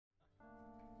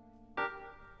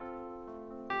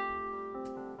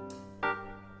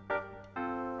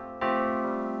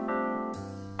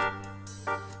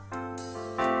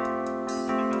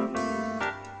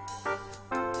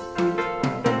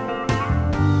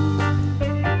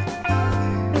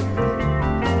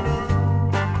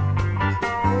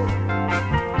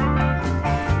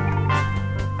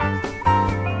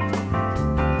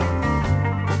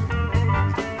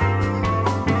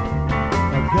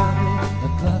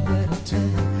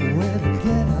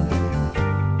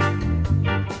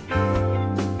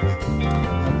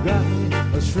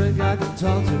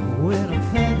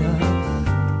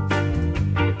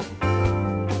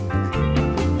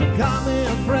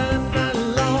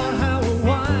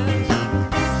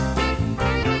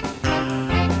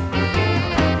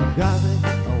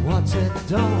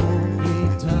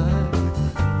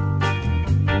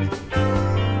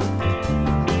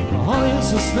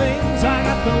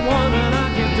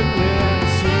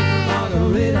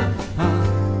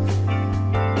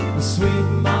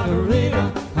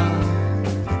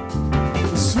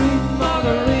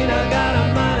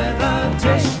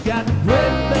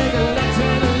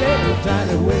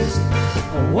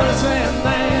What a sad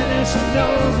man, and she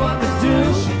knows what to do.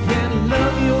 She can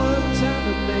love you one time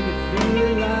and make it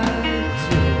feel like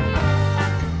two.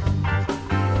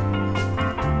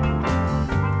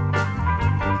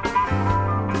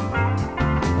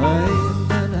 I ain't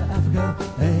been to Africa,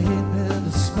 I ain't been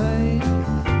to Spain.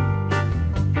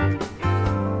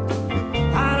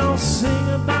 I don't sing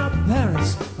about Paris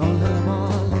or Le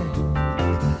Mans.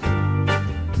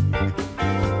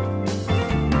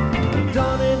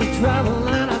 Don't need to travel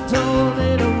and I don't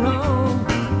need to roam.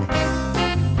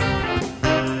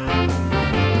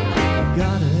 I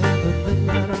got everything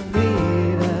that I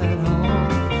need at home.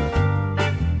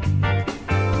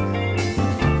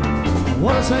 I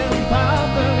wanna say about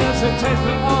the guess it takes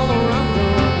me all around the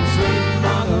world. Sweet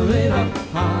Margarita,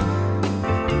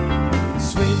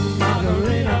 sweet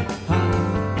Margarita,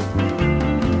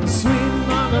 sweet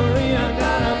Margarita,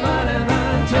 got a mighty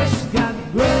fine taste. She's got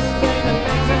great finger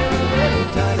legs and a little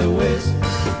tighty waist.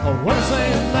 Oh, what a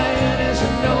saying man, and she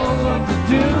knows what to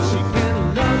do. She can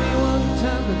love you one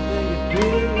time and make it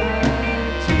feel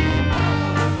like two.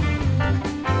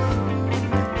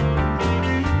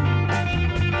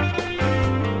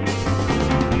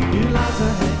 You'd like to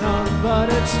hang on, but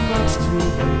it's much too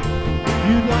late.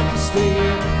 You'd like to stay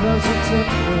in, cause it's a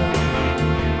thrill.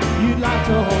 You'd like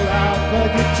to hold out, but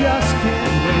you just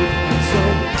can't wait. And so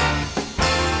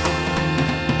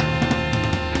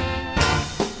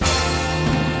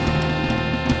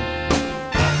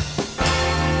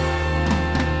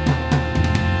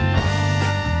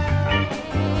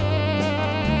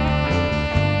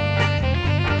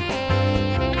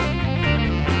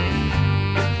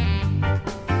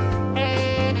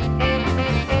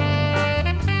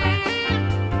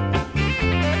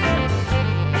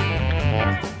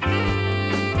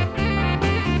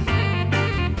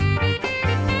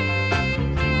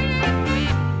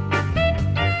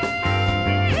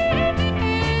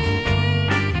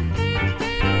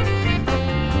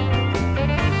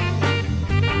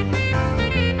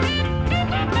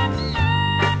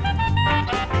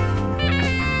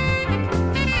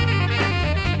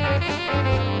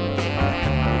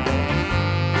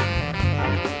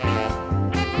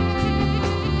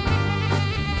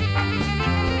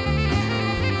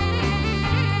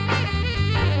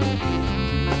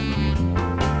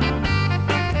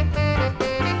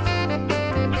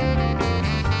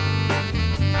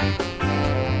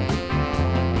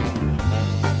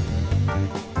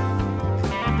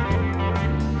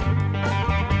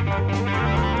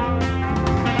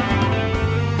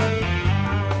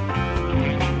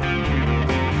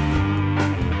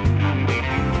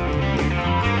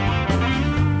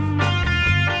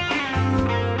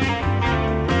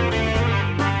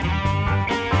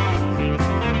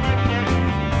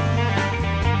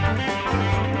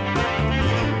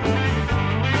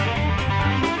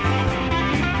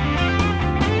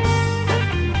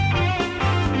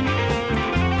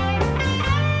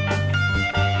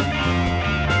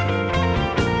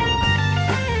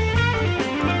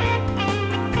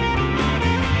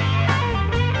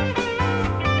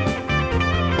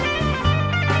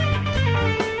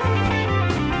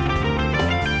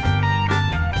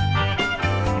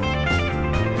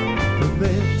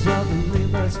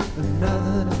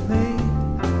nothing to me.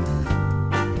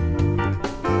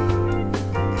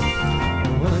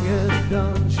 When I get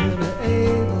done, she'll be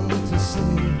able to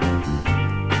see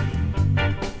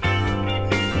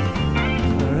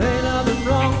there ain't nothing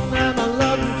wrong that my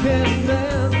love can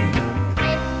bend.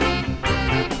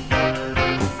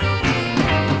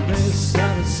 It may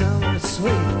sound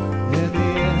sweet in the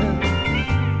end.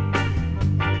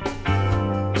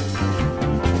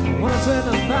 Once in a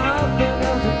mouth,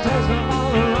 because it takes me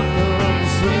all around the world.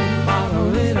 Sweet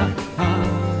Margarita,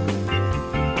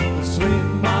 sweet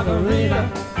Margarita,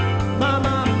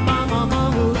 mama, mama,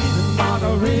 Margarita,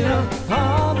 Margarita,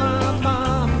 oh my,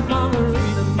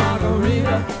 Margarita,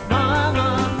 Margarita, my,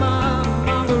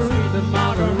 Margarita,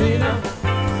 Margarita.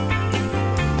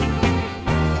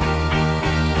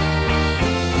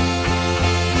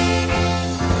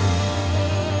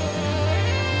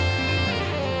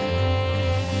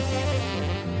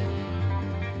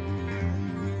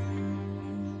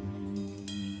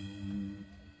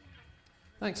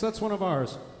 Thanks, that's one of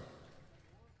ours.